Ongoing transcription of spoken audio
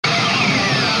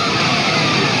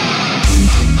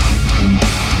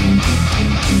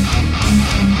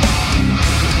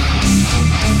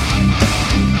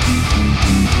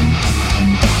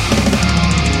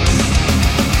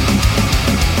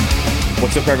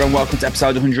What's up, everyone? Welcome to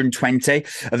episode 120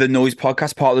 of the Noise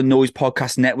Podcast, part of the Noise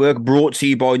Podcast Network, brought to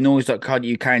you by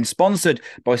Noise.co.uk and sponsored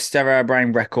by Stereo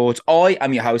Brain Records. I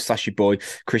am your host, / your boy,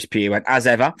 Chris Pugh, and as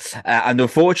ever, and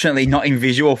unfortunately not in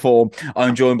visual form,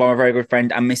 I'm joined by my very good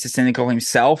friend and Mr. Cynical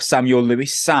himself, Samuel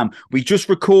Lewis. Sam, we just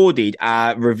recorded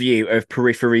a review of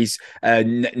Periphery's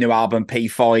new album,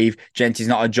 P5, Gent is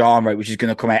Not a Genre, which is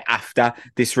going to come out after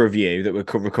this review that we're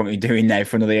currently doing now,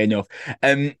 funnily enough.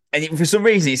 And for some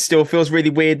reason, it still feels really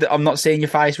weird that I'm not seeing your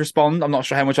face respond. I'm not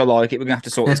sure how much I like it. We're going to have to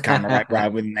sort this camera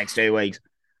out within the next 2 weeks.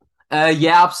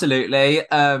 Yeah, absolutely.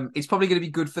 It's probably going to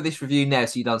be good for this review now,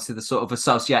 so you don't see the sort of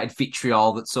associated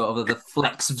vitriol, that sort of the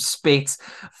flecks of spit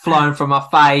flowing from my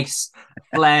face,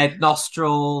 flared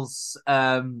nostrils,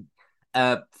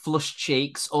 flushed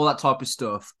cheeks, all that type of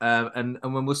stuff. And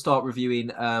when we'll start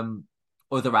reviewing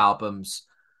other albums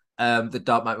that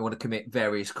don't make me want to commit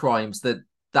various crimes,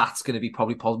 that's going to be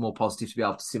probably more positive to be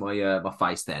able to see my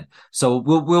face then. So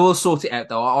we'll sort it out,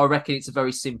 though. I reckon it's a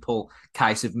very simple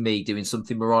case of me doing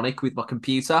something moronic with my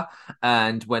computer,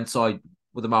 and the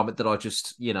moment that I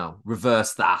just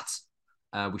reverse that,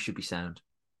 we should be sound.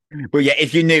 But yeah,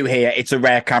 if you're new here, it's a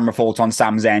rare camera fault on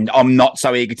Sam's end. I'm not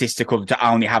so egotistical to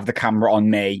only have the camera on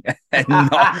me and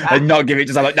not give it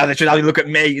to someone. No, they should only look at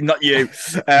me, not you.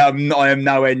 I am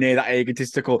nowhere near that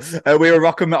egotistical. We're a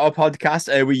rock and metal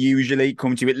podcast. We usually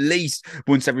come to you at least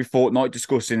once every fortnight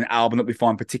discussing an album that we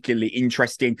find particularly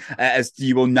interesting. As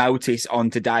you will notice on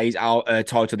today's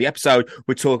title of the episode,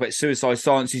 we're talking about Suicide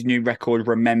Silence's new record,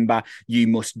 Remember You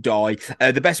Must Die.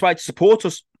 The best way to support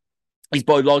us is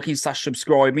by liking /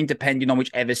 subscribing, depending on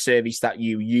whichever service that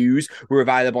you use. We're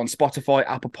available on Spotify,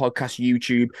 Apple Podcasts,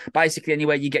 YouTube. Basically,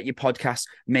 anywhere you get your podcasts,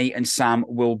 me and Sam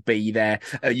will be there.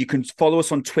 You can follow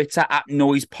us on Twitter at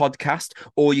Noise Podcast,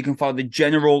 or you can follow the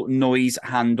general Noise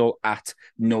handle at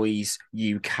Noise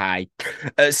UK.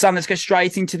 Sam, let's get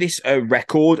straight into this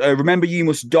record. Remember You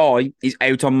Must Die is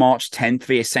out on March 10th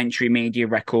via Century Media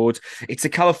Records. It's a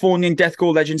Californian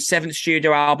deathcore legend's 7th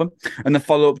studio album and the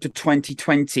follow-up to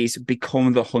 2020's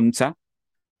Become the Hunter.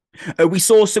 We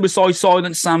saw Suicide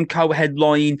Silence, Sam,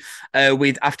 co-headline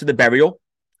with After the Burial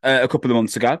a couple of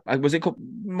months ago. Was it, I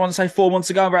want to say 4 months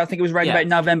ago, but I think it was around about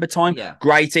November time. Yeah.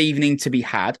 Great evening to be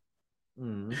had.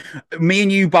 Me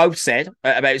and you both said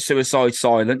about Suicide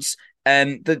Silence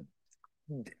that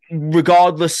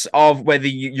regardless of whether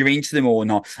you're into them or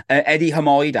not, Eddie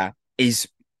Hamida is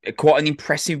quite an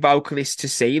impressive vocalist to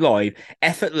see live.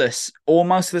 Effortless,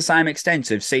 almost to the same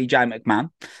extent of CJ McMahon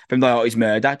from The Artist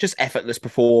Murder. Just effortless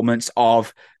performance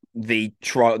of the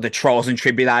trials and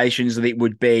tribulations that it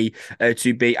would be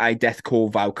to be a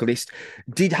deathcore vocalist.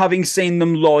 Did having seen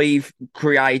them live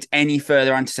create any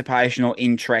further anticipation or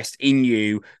interest in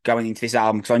you going into this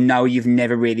album? Because I know you've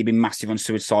never really been massive on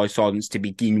Suicide Silence to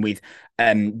begin with,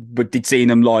 but did seeing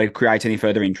them live create any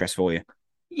further interest for you?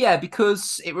 Yeah,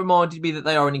 because it reminded me that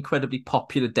they are an incredibly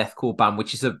popular deathcore band,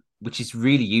 which is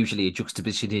really usually a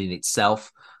juxtaposition in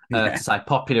itself, to say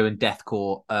popular and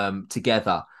deathcore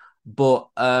together. But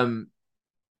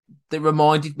they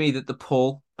reminded me that the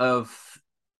pull of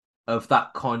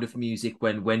that kind of music,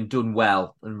 when done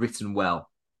well and written well,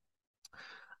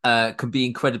 can be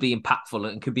incredibly impactful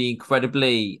and can be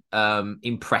incredibly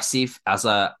impressive as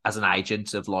an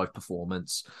agent of live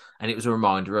performance. And it was a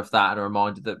reminder of that, and a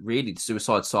reminder that really the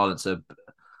Suicide Silence are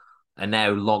now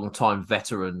long-time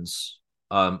veterans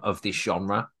of this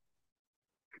genre.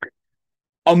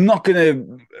 I'm not going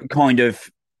to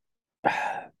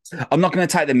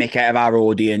take the mick out of our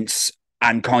audience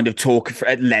and kind of talk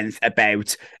at length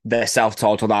about their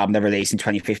self-titled album they released in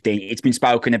 2015. It's been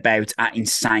spoken about at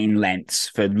insane lengths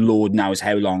for Lord knows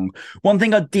how long. One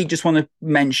thing I did just want to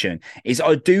mention is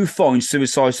I do find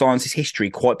Suicide Silence's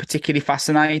history quite particularly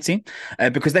fascinating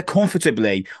because they're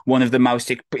comfortably one of the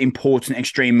most important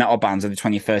extreme metal bands of the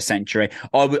 21st century.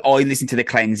 I listened to The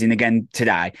Cleansing again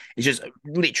today. It's just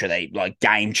literally like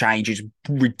game changers,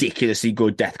 ridiculously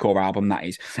good deathcore album that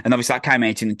is. And obviously that came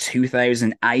out in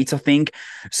 2008, I think.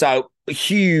 So a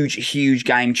huge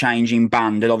game-changing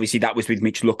band, and obviously that was with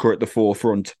Mitch Lucker at the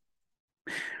forefront.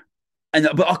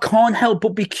 But I can't help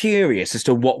but be curious as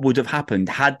to what would have happened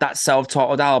had that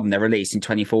self-titled album they released in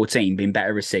 2014 been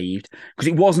better received, because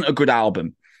it wasn't a good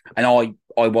album, and I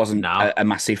wasn't a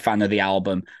massive fan of the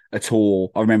album at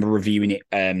all. I remember reviewing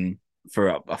it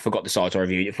I forgot the site I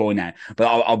reviewed it for now, but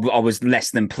I was less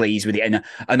than pleased with it, and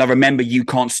I remember You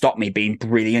Can't Stop Me being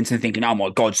brilliant and thinking, oh my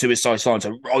god, Suicide Silence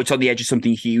are right on the edge of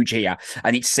something huge here,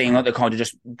 and it seemed like they kind of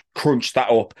just crunched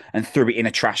that up and threw it in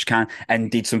a trash can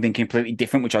and did something completely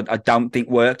different, which I don't think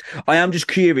worked. I am just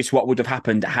curious what would have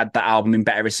happened had that album been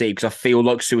better received, because I feel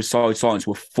like Suicide Silence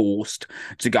were forced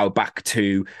to go back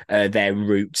to their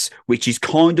roots, which is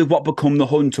kind of what Become the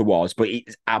Hunter was, but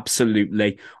it's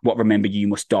absolutely what Remember You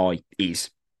Must Die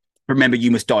is. Remember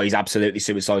You Must Die is absolutely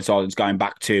Suicide Silence going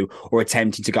back to, or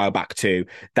attempting to go back to,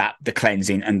 that the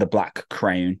Cleansing and the Black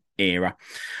Crown era.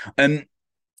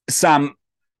 Sam,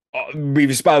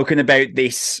 we've spoken about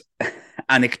this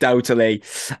anecdotally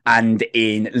and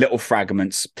in little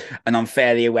fragments, and I'm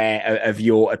fairly aware of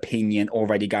your opinion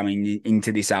already going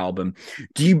into this album.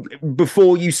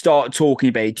 Before you start talking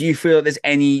about it, do you feel that there's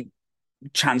any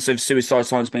chance of Suicide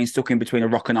Silence being stuck in between a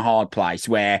rock and a hard place,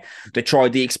 where they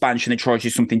tried the expansion, they tried to do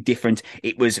something different,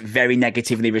 it was very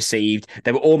negatively received,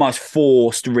 they were almost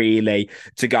forced really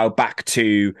to go back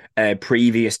to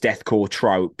previous deathcore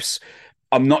tropes?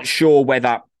 I'm not sure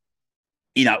whether,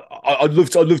 I'd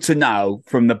love to know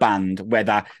from the band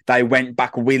whether they went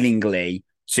back willingly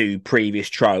to previous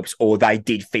tropes, or they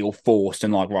did feel forced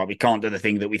and like, right, we can't do the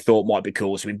thing that we thought might be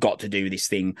cool, so we've got to do this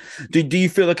thing. Do you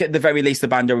feel like at the very least the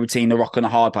band are routine the rock and a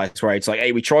hard place, where it's like,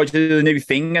 hey, we tried to do the new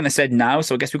thing and they said no,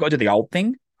 so I guess we've got to do the old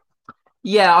thing?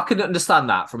 Yeah, I can understand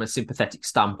that from a sympathetic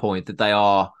standpoint, that they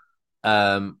are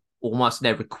almost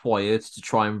now required to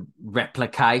try and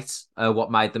replicate what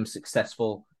made them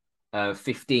successful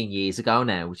 15 years ago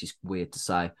now, which is weird to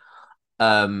say.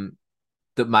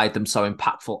 That made them so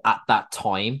impactful at that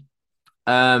time.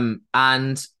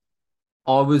 And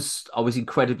I was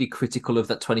incredibly critical of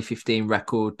that 2015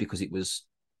 record because it was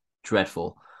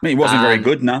dreadful. I mean, it wasn't very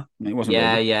good, no. It wasn't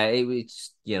very good. Yeah, it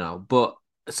was, but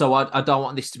so I don't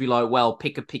want this to be like, well,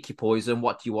 pick your poison.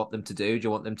 What do you want them to do? Do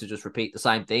you want them to just repeat the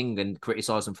same thing and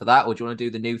criticize them for that? Or do you want to do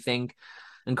the new thing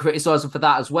and criticize them for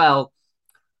that as well?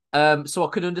 So I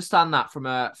could understand that from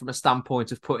a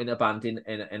standpoint of putting a band in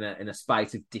a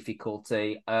space of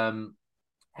difficulty.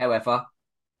 However,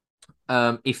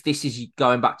 if this is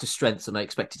going back to strengths, and I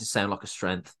expect it to sound like a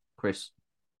strength, Chris.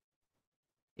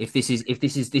 If this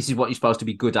is what you're supposed to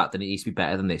be good at, then it needs to be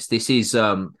better than this. This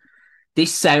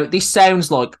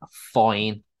sounds like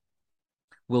fine.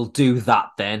 We'll do that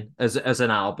then as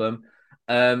an album,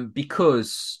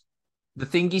 because the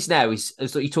thing is now is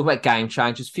you talk about game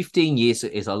changers. 15 years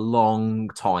is a long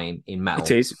time in metal.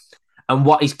 It is. And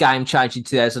what is game changing in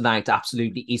 2008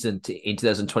 absolutely isn't in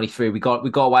 2023. We got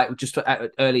away just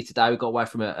early today. We got away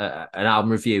from an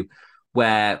album review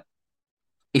where,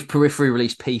 if Periphery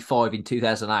released P5 in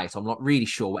 2008, I'm not really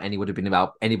sure what anybody would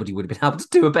have been able to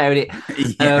do about it.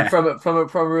 Yeah. From a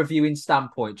reviewing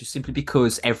standpoint, just simply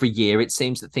because every year it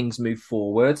seems that things move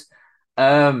forward.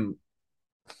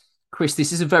 Chris,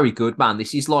 this isn't very good, man.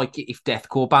 This is like if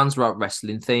deathcore bands wrote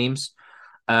wrestling themes.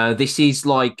 This is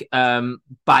like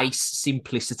bass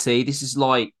simplicity. This is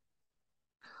like,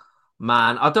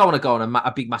 man, I don't want to go on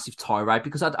a big, massive tirade,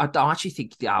 because I don't actually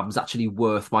think the album's actually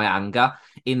worth my anger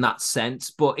in that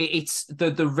sense. But it's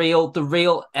the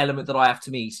real element that I have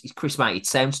to me is Chris, mate, it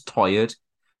sounds tired.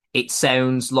 It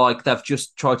sounds like they've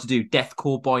just tried to do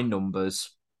deathcore by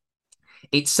numbers.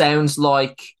 It sounds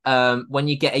like when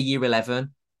you get a year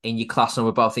 11 in your class, and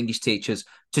we're both English teachers,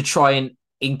 to try and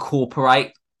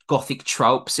incorporate gothic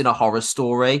tropes in a horror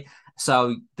story.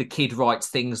 So the kid writes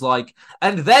things like,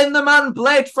 and then the man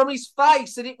bled from his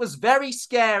face and it was very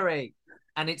scary.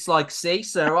 And it's like, see,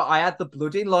 Sarah, I had the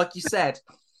blood in, like you said.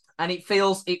 And it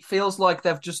feels like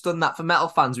they've just done that for metal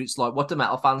fans. It's like, what do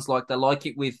metal fans like? They like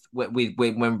it with when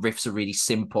riffs are really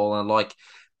simple, and like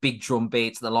big drum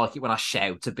beats. They like it when I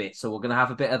shout a bit. So we're gonna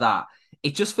have a bit of that.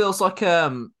 It just feels like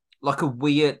a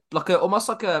weird, almost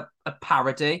like a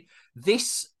parody.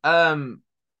 This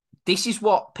is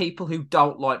what people who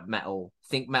don't like metal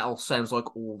think metal sounds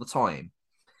like all the time.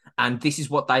 And this is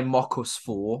what they mock us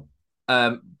for,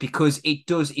 because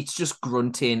it's just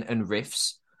grunting and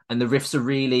riffs, and the riffs are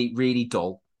really, really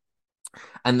dull.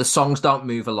 And the songs don't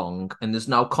move along, and there's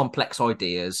no complex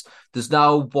ideas. There's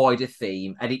no wider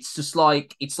theme. And it's just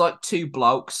like, it's like two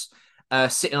blokes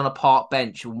sitting on a park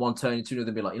bench, and one turning to another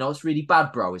and be like, it's really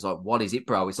bad, bro. He's like, what is it,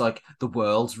 bro? He's like, the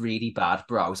world's really bad,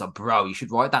 bro. He's like, bro, you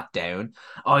should write that down.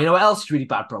 Oh, you know what else is really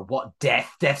bad, bro? What?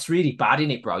 Death's really bad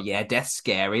in it, bro. Yeah, death's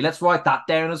scary. Let's write that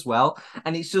down as well.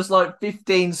 And it's just like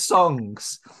 15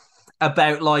 songs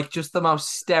about like just the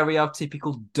most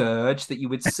stereotypical dirge that you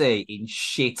would see in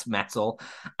shit metal.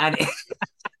 And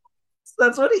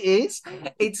that's what it is.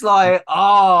 It's like,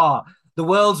 The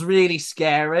world's really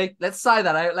scary. Let's say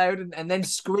that out loud and then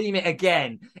scream it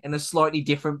again in a slightly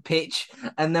different pitch.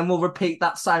 And then we'll repeat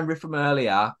that same riff from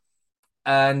earlier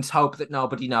and hope that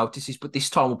nobody notices. But this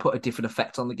time we'll put a different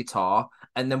effect on the guitar.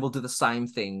 And then we'll do the same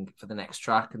thing for the next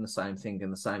track and the same thing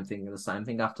and the same thing and the same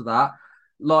thing after that.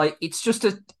 Like, it's just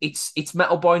it's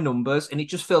metal by numbers. And it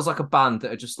just feels like a band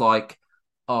that are just like,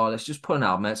 oh, let's just put an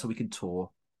album out so we can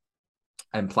tour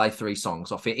and play 3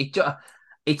 songs off it.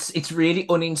 It's really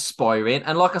uninspiring.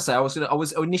 And like I say, I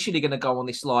was initially gonna go on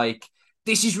this like,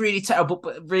 this is really terrible,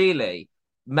 but really,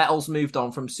 metal's moved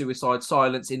on from Suicide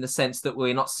Silence in the sense that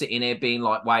we're not sitting here being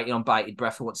like waiting on bated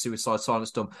breath for what Suicide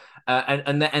Silence done,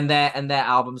 and their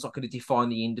albums are going to define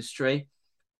the industry.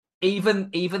 Even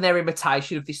their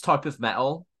imitation of this type of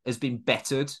metal has been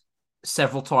bettered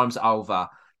several times over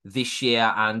this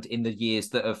year and in the years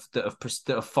that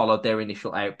have followed their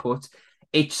initial output.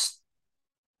 It's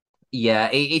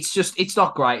it's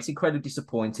not great. It's incredibly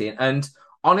disappointing. And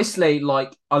honestly,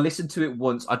 like, I listened to it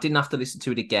once. I didn't have to listen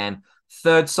to it again.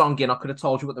 Third song in, I could have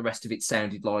told you what the rest of it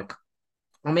sounded like.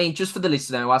 I mean, just for the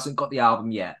listener who hasn't got the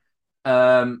album yet,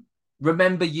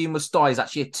 Remember You Must Die is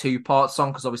actually a 2-part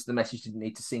song because obviously the message didn't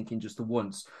need to sink in just the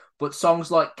once. But songs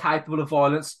like Capable of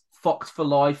Violence, Fucked for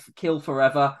Life, Kill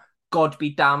Forever, God Be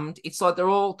Damned. It's like they're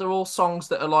all songs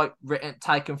that are like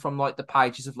taken from like the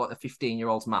pages of like the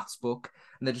 15-year-old's maths book,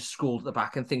 and they're just scrawled at the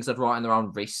back and things they'd write on their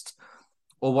own wrist,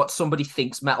 or what somebody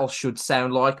thinks metal should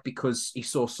sound like because he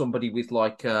saw somebody with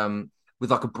like a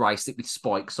bracelet with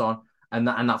spikes on, and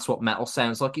that's what metal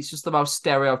sounds like. It's just the most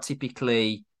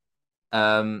stereotypically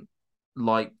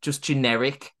like just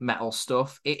generic metal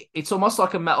stuff. It's almost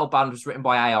like a metal band was written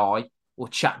by AI or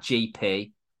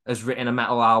ChatGPT has written a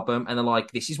metal album, and they're like,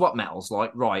 this is what metal's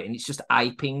like, right? And it's just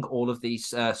aping all of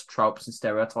these tropes and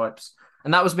stereotypes.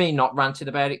 And that was me not ranting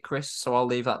about it, Chris, so I'll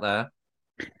leave that there.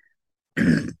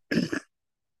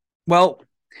 Well,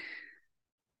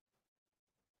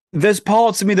 there's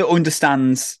parts of me that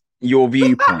understands your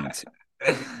viewpoint.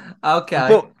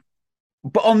 Okay.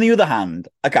 But on the other hand,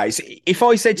 okay, so if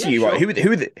I said to you, sure. right,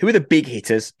 who are the big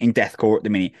hitters in deathcore at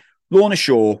the minute? Lorna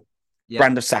Shore,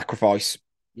 Brand of Sacrifice.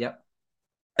 Yep.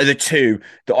 Are the 2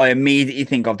 that I immediately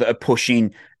think of that are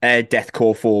pushing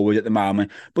deathcore forward at the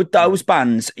moment. But those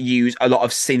bands use a lot of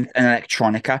synth and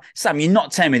electronica. Sam, you're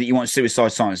not telling me that you want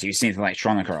Suicide Silence to use synth and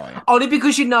electronica, are you? Only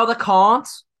because you know they can't.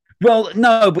 Well,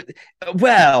 no, but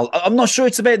I'm not sure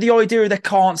it's about the idea of they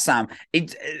can't, Sam.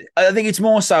 I think it's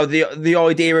more so the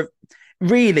idea of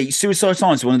really Suicide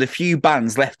Silence is one of the few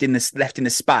bands left in the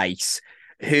space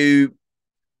who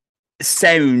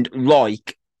sound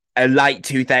like a late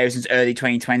 2000s, early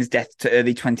 2020s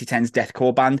early 2010s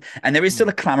deathcore band, and there is still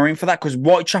a clamoring for that because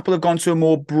Whitechapel have gone to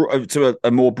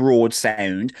a more broad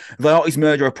sound. The Artist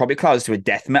Murder are probably close to a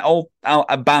death metal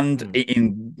band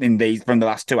in these from the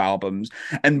last 2 albums,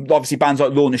 and obviously bands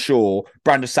like Lorna Shore,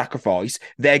 Brand of Sacrifice,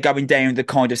 they're going down the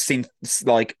kind of synth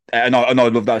like, and I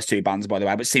love those 2 bands by the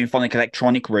way, but symphonic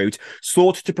electronic route,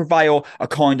 sort of to prevail a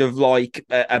kind of like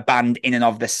a band in and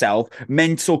of themselves.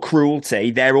 Mental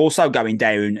Cruelty, they're also going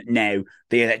down now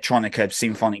the electronica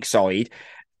symphonic side.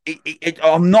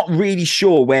 I'm not really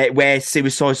sure where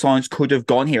Suicide Silence could have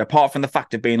gone here, apart from the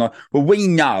fact of being like, well, we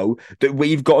know that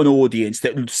we've got an audience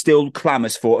that still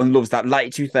clamours for and loves that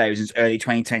late 2000s, early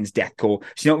 2010s deathcore.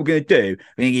 So you know what we're going to do?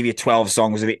 We're going to give you 12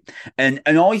 songs of it. And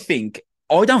I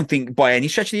don't think by any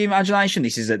stretch of the imagination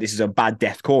this is a bad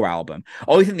deathcore album.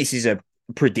 I think this is a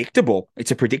predictable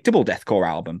deathcore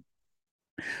album.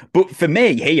 But for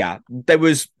me here, there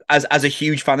was, as a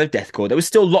huge fan of deathcore, there was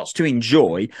still lots to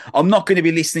enjoy. I'm not going to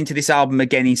be listening to this album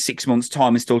again in 6 months'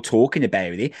 time and still talking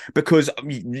about it because,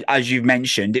 as you've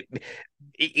mentioned, it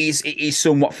is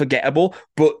somewhat forgettable.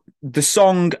 But the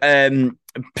song,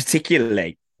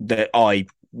 particularly that I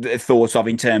thought of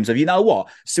in terms of, you know what,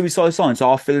 Suicide Silence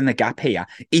are filling the gap here,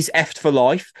 is Effed for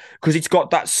Life, because it's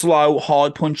got that slow,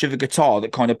 hard punch of a guitar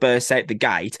that kind of bursts out the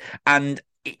gate, and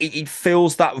it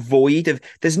fills that void of,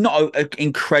 there's not an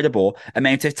incredible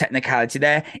amount of technicality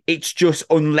there. It's just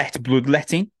unlet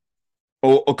bloodletting,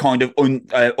 or kind of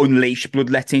unleashed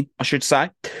bloodletting, I should say.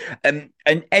 And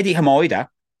Eddie Hamida,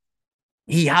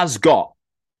 he has got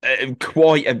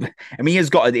he has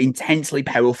got an intensely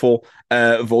powerful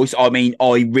voice. I mean,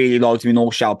 I really liked him in All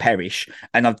Shall Perish,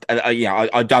 and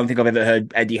I don't think I've ever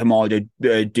heard Eddie Hamida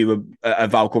do a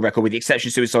vocal record, with the exception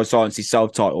of Suicide Silence, is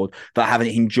self-titled, that I haven't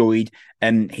enjoyed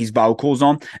his vocals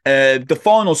on. The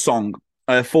final song,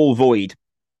 Full Void,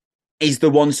 is the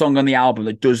one song on the album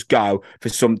that does go for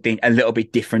something a little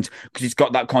bit different because it's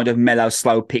got that kind of mellow,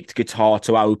 slow picked guitar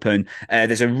to open.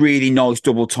 There's a really nice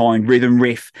double time rhythm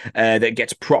riff that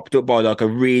gets propped up by like a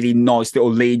really nice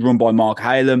little lead run by Mark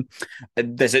Halem.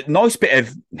 There's a nice bit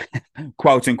of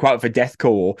quote unquote for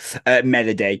deathcore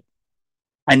melody.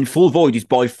 And Full Void is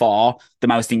by far the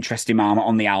most interesting moment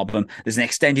on the album. There's an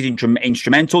extended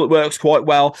instrumental that works quite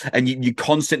well, and you're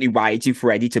constantly waiting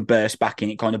for Eddie to burst back in.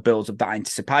 It kind of builds up that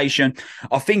anticipation.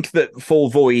 I think that Full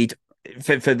Void,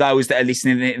 for those that are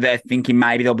listening, they're thinking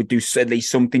maybe they'll do at least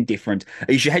something different.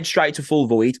 You should head straight to Full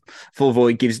Void. Full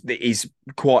Void is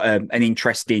quite an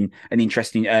interesting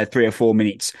 3 or 4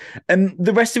 minutes.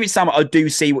 The rest of it, Sam, I do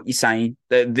see what you're saying.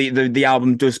 The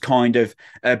album does kind of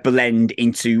blend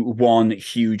into one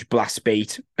huge blast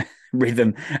beat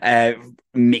rhythm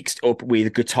mixed up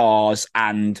with guitars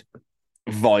and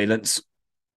violence,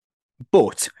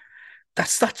 but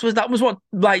that was what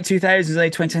late 2000s,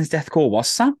 early 2010s deathcore was,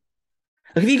 Sam.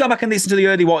 Like if you go back and listen to the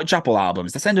early Whitechapel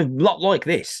albums, they sound a lot like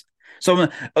this. So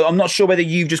I'm not sure whether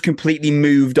you've just completely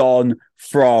moved on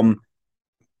from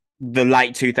the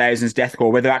late 2000s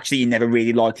deathcore, whether actually you never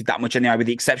really liked it that much anyway, with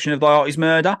the exception of Thy Art Is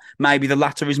Murder. Maybe the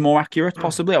latter is more accurate,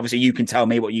 possibly. Obviously, you can tell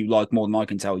me what you like more than I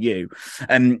can tell you.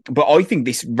 But I think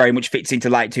this very much fits into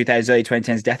late 2000s, early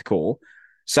 2010s deathcore.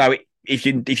 So if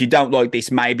you don't like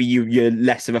this, maybe you're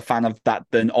less of a fan of that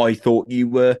than I thought you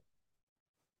were.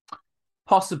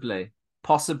 Possibly.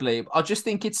 I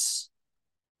think it's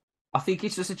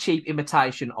just a cheap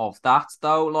imitation of that,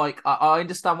 though. Like I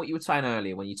understand what you were saying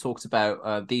earlier when you talked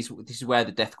about this is where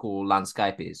the deathcore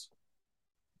landscape is.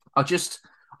 I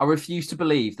refuse to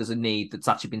believe there's a need that's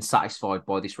actually been satisfied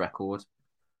by this record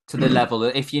to the level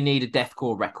that if you need a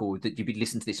deathcore record that you'd be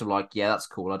listening to this and like, yeah, that's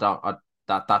cool.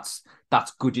 That's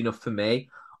good enough for me.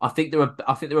 I think there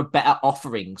are better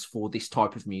offerings for this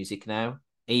type of music now,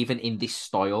 even in this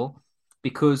style.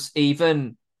 Because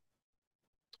even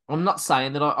I'm not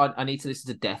saying that I need to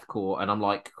listen to deathcore and I'm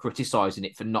like criticizing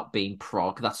it for not being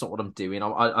prog. That's not what I'm doing.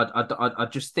 I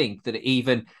just think that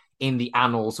even in the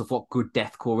annals of what good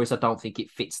deathcore is, I don't think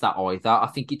it fits that either. I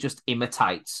think it just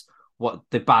imitates what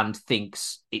the band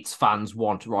thinks its fans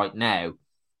want right now,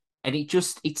 and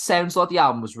it sounds like the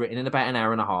album was written in about an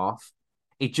hour and a half.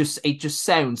 It just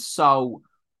sounds so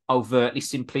overtly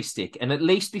simplistic. And at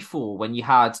least before, when you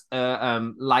had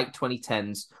late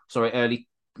 2010s, early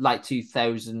late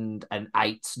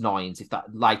 2008 nines, if that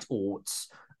late aughts,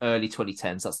 early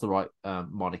 2010s, that's the right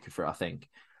moniker for it, I think.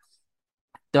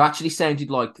 They actually sounded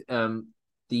like the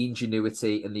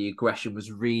ingenuity and the aggression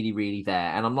was really, really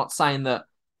there. And I'm not saying that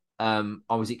I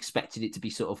was expecting it to be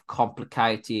sort of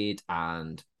complicated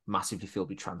and massively filled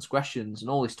with transgressions and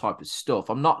all this type of stuff.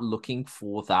 I'm not looking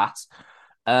for that.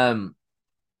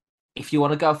 If you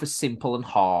want to go for simple and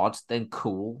hard, then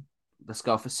cool. Let's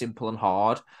go for simple and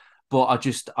hard. But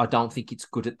I don't think it's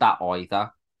good at that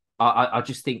either. I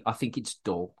think it's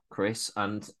dull, Chris.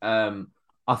 And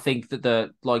I think that there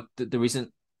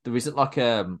isn't like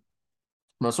when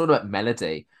I was talking about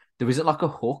melody, there isn't like a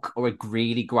hook or a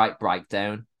really great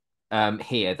breakdown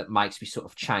here that makes me sort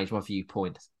of change my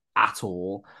viewpoint at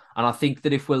all. And I think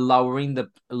that if we're lowering the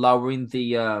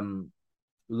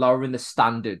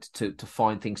standard to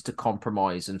find things to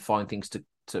compromise and find things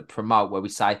to promote, where we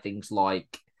say things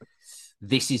like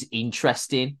this is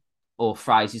interesting or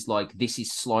phrases like this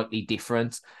is slightly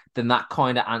different, then that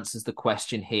kind of answers the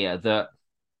question here that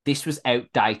this was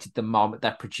outdated the moment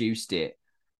they produced it,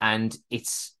 and it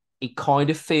kind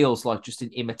of feels like just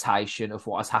an imitation of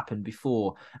what has happened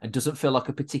before and doesn't feel like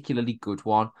a particularly good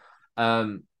one.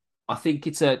 I think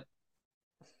it's I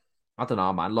don't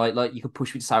know, man. Like you could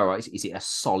push me to say, all right, is it a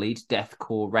solid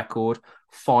deathcore record?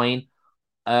 Fine.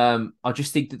 I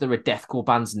just think that there are deathcore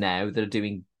bands now that are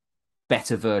doing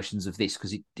better versions of this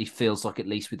because it feels like, at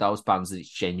least with those bands, that it's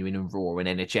genuine and raw and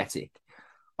energetic.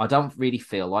 I don't really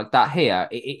feel like that here.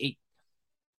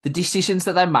 The decisions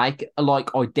that they make are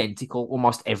like identical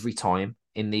almost every time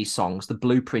in these songs. The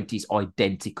blueprint is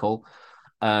identical.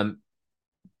 And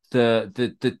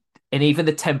even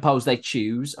the tempos they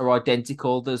choose are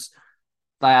identical. They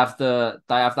have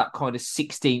that kind of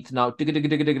 16th note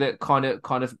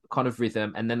kind of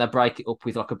rhythm, and then they break it up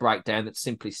with like a breakdown that's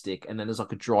simplistic, and then there's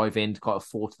like a drive-in kind of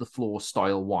 4 to the floor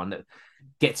style one that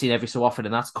gets in every so often,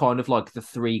 and that's kind of like the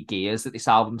 3 gears that this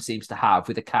album seems to have,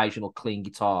 with occasional clean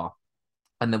guitar,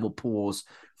 and then we'll pause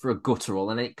for a guttural,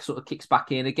 and it sort of kicks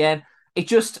back in again. It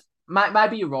just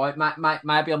maybe you're right.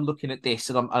 Maybe I'm looking at this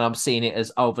and I'm seeing it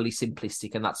as overly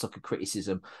simplistic, and that's like a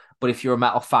criticism. But if you're a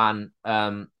metal fan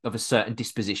of a certain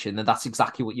disposition, then that's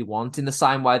exactly what you want. In the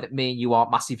same way that me and you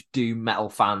aren't massive doom metal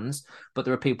fans, but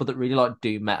there are people that really like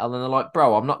doom metal, and they're like,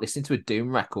 bro, I'm not listening to a doom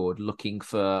record looking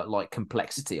for like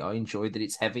complexity. I enjoy that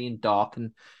it's heavy and dark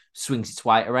and swings its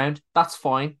weight around. That's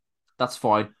fine. That's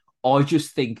fine. I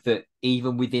just think that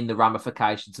even within the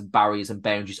ramifications and barriers and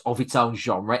boundaries of its own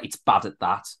genre, it's bad at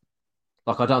that.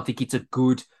 Like, I don't think it's a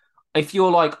good. If you're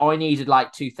like, I needed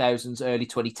like 2000s, early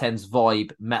 2010s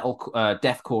vibe metal,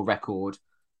 deathcore record,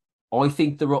 I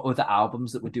think there are other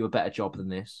albums that would do a better job than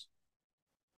this.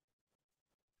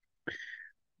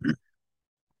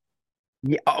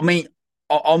 Yeah, I mean,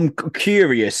 I'm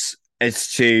curious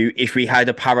as to if we had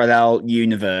a parallel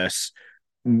universe,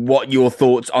 what your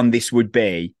thoughts on this would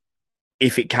be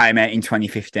if it came out in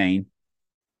 2015.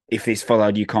 If this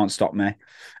followed You Can't Stop Me,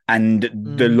 and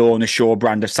the Lorna Shore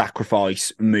brand of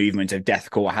sacrifice movement of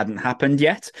deathcore hadn't happened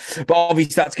yet. But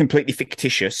obviously that's completely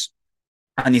fictitious.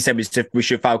 And he said we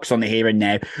should focus on the here and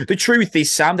now. The truth is,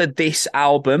 Sam, that this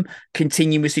album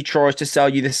continuously tries to sell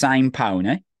you the same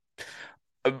pony.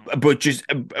 But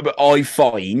I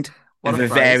find the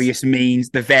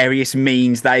various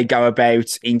means they go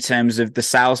about in terms of the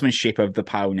salesmanship of the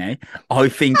pony, I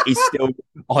think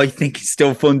it's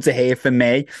still fun to hear for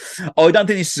me. I don't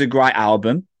think this is a great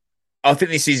album. I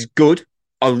think this is good.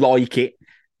 I like it.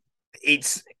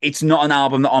 It's not an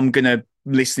album that I'm gonna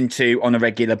listen to on a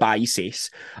regular basis.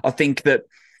 I think that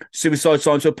Suicide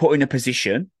Silence were put in a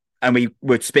position, and we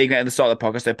were speaking at the start of the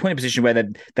podcast, they're put in a position where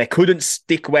they couldn't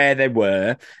stick where they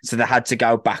were, so they had to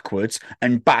go backwards.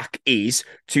 And back is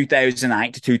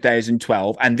 2008 to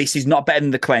 2012. And this is not better than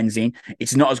The Cleansing.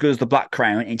 It's not as good as The Black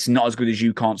Crown. It's not as good as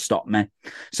You Can't Stop Me.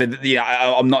 So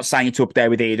I'm not saying it's up there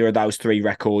with either of those three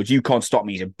records. You Can't Stop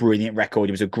Me is a brilliant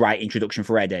record. It was a great introduction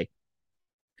for Eddie.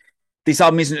 This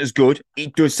album isn't as good.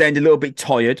 It does sound a little bit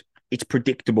tired. It's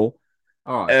predictable.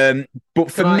 All right.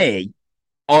 But for me,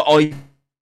 I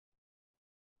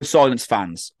Silence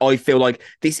fans, I feel like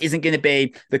this isn't going to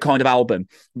be the kind of album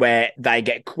where they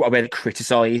get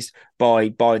criticised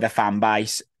by their fan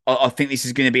base. I think this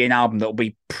is going to be an album that will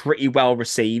be pretty well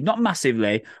received, not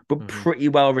massively, but pretty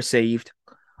well received.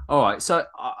 All right, so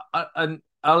I'll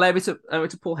allow me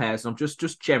to pull hairs, and I'm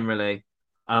just generally,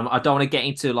 I don't want to get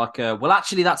into like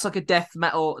actually that's like a death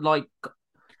metal, like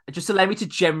just allow me to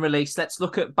generally. Let's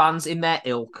look at bands in their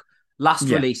ilk,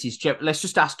 releases. Let's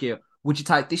just ask you. Would you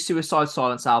take this Suicide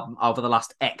Silence album over the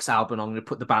last X album? I'm going to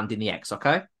put the band in the X,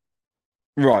 okay?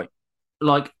 Right.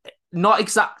 Like, not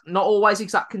always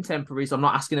exact contemporaries. I'm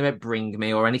not asking about Bring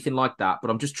Me or anything like that, but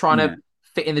I'm just trying to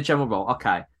fit in the general role.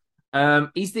 Okay.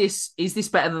 Is this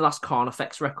better than the last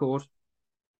Carnifex record?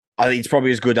 I think it's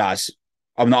probably as good as.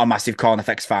 I'm not a massive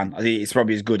Carnifex fan. I think it's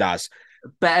probably as good as.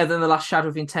 Better than the last Shadow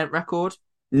of Intent record?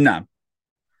 No.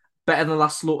 Better than the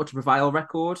last Slaughter to Prevail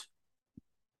record?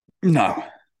 No.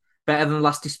 Better than the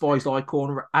last Despised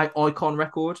Icon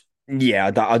record?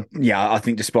 Yeah, I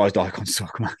think Despised Icon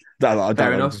suck, man. I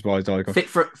don't like Despised Icon. Fit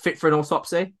for an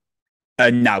Autopsy?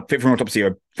 No, Fit for an Autopsy are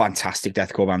a fantastic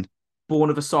deathcore band. Born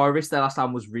of Osiris, their last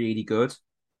album was really good.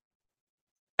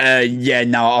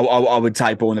 I would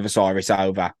take Born of Osiris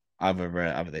over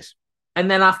this. And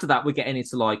then after that, we're getting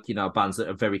into like, bands that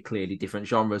are very clearly different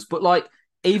genres. But like,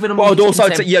 even I'd also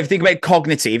if you think about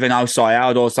Cognitive and Osai,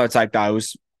 I'd also take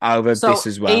those over this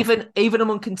as well. Even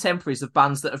among contemporaries of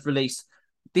bands that have released,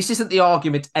 this isn't the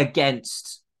argument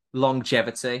against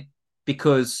longevity,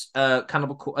 because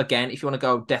Cannibal, again, if you want to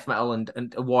go death metal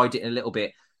and widen it a little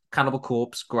bit, Cannibal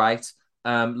Corpse, great.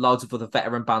 Loads of other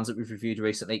veteran bands that we've reviewed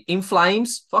recently. In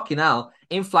Flames, fucking hell.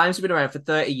 In Flames have been around for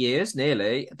 30 years,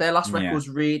 nearly. Their last record was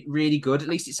really good. At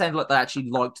least it sounded like they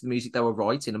actually liked the music they were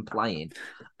writing and playing.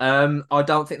 I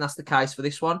don't think that's the case for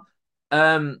this one.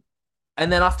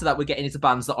 And then after that, we're getting into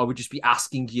bands that I would just be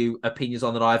asking you opinions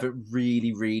on that I haven't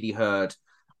really heard.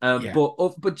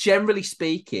 But generally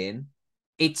speaking,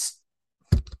 it's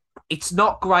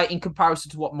not great in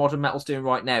comparison to what modern metal's doing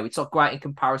right now. It's not great in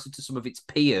comparison to some of its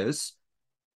peers.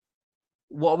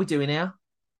 What are we doing here?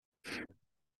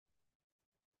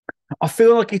 I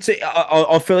feel like it's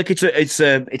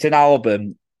an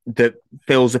album that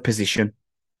fills a position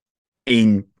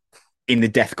in the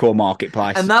deathcore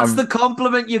marketplace, and that's the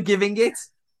compliment you're giving it.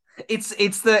 It's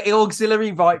the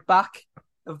auxiliary right back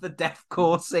of the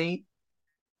deathcore scene.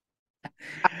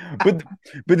 but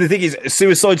the thing is,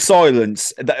 Suicide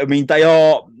Silence, I mean, they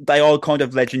are they are kind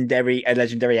of a legendary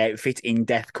outfit in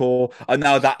deathcore. I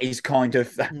know that is kind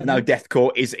of I know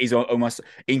deathcore is almost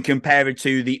in compared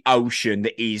to the ocean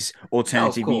that is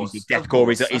alternative music.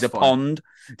 Deathcore is a pond.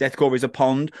 Deathcore is a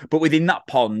pond, but within that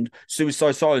pond,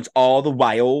 Suicide Silence are the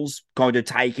whales, kind of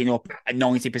taking up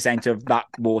 90% of that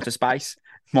water space.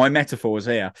 My metaphors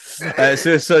here.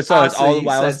 Suicide Silence are the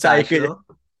whales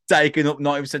taking up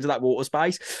 90% of that water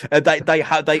space. They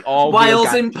are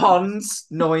whales in ponds.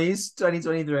 Noise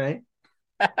 2023.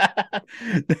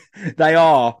 They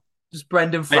are just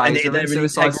Brendan Fraser and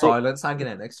Suicide Silence hanging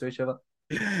out next to each other.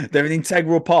 They're an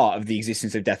integral part of the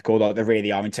existence of deathcore, like they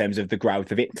really are in terms of the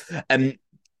growth of it.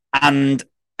 And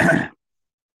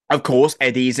of course,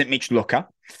 Eddie isn't Mitch Lucker,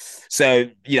 so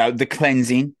the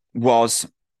cleansing was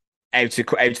out to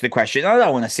the question. I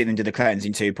don't want to see them do the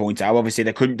cleansing 2.0. Obviously,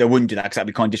 they wouldn't do that because that'd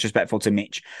be kind of disrespectful to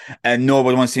Mitch. And nor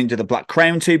would I want to see them do the Black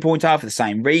Crown 2.0 for the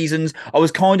same reasons. I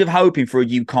was kind of hoping for a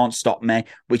You Can't Stop Me,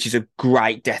 which is a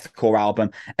great deathcore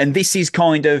album. And this is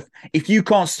kind of, if You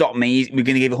Can't Stop Me, we're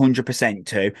going to give 100%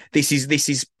 to. This is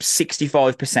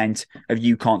 65% of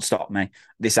You Can't Stop Me.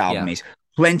 This album is.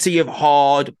 Plenty of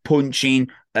hard, punching,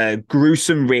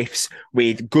 gruesome riffs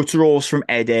with gutturals from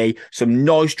Eddie, some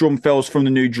nice drum fills from the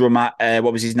new drummer.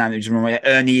 What was his name?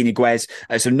 Ernie Iniguez.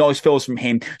 Some nice fills from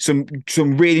him. Some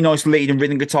really nice lead and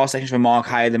rhythm guitar sections from Mark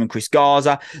Halem and Chris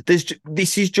Garza.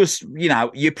 This is just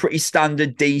your pretty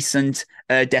standard, decent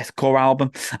deathcore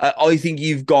album. I think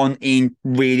you've gone in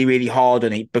really, really hard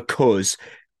on it because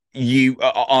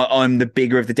I'm the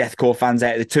bigger of the deathcore fans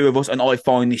out of the two of us, and I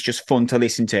find this just fun to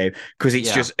listen to because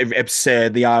it's just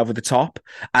absurdly over the top.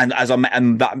 And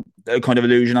and that kind of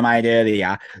illusion I made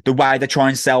earlier, the way they try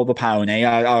and sell the pony,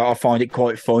 I find it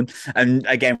quite fun. And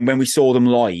again, when we saw them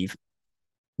live,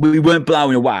 we weren't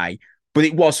blown away, but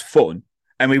it was fun,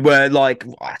 and we were like,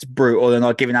 that's brutal, and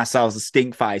like giving ourselves a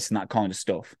stink face and that kind of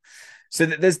stuff. So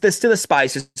there's still a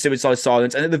space for Suicide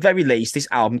Silence, and at the very least, this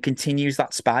album continues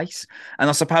that space. And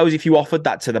I suppose if you offered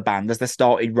that to the band as they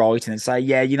started writing and say,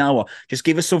 yeah, you know what, just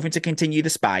give us something to continue the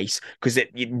space, because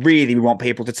we want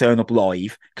people to turn up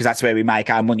live, because that's where we make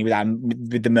our money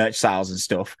with the merch sales and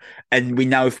stuff. And we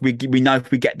know if we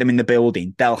get them in the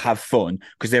building, they'll have fun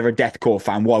because they're a deathcore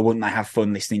fan. Why wouldn't they have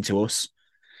fun listening to us?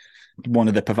 One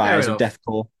of the purveyors of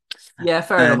deathcore. Yeah,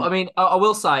 fair enough. I mean, I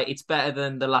will say it's better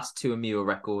than the last two Amura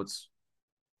records.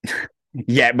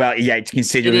 Yeah, well, it's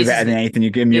considerably better than anything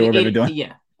you've ever done.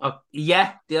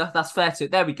 Yeah, that's fair too.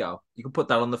 There we go. You can put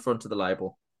that on the front of the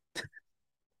label.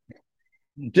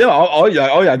 I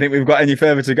don't think we've got any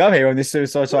further to go here on this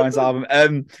Suicide Silence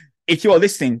album. If you are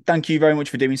listening, thank you very much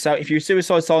for doing so. If you're a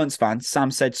Suicide Silence fan, Sam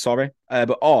said sorry,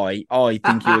 but I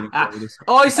think you will enjoy this.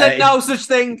 I said no such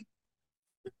thing.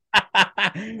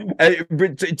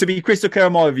 To be crystal clear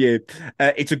on my view,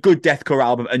 it's a good deathcore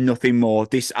album and nothing more.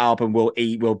 This album will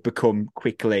become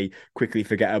quickly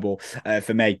forgettable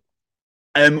for me.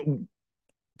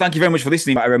 Thank you very much for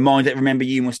listening. A reminder, Remember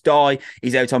You Must Die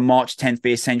is out on March 10th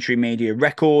via Century Media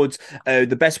Records.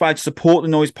 The best way to support the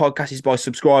Noise Podcast is by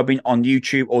subscribing on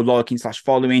YouTube or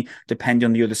liking/following, depending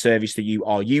on the other service that you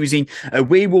are using.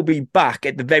 We will be back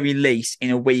at the very least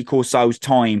in a week or so's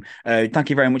time.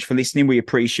 Thank you very much for listening. We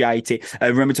appreciate it.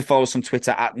 Remember to follow us on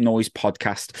Twitter at Noise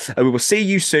Podcast. We will see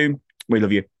you soon. We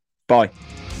love you. Bye.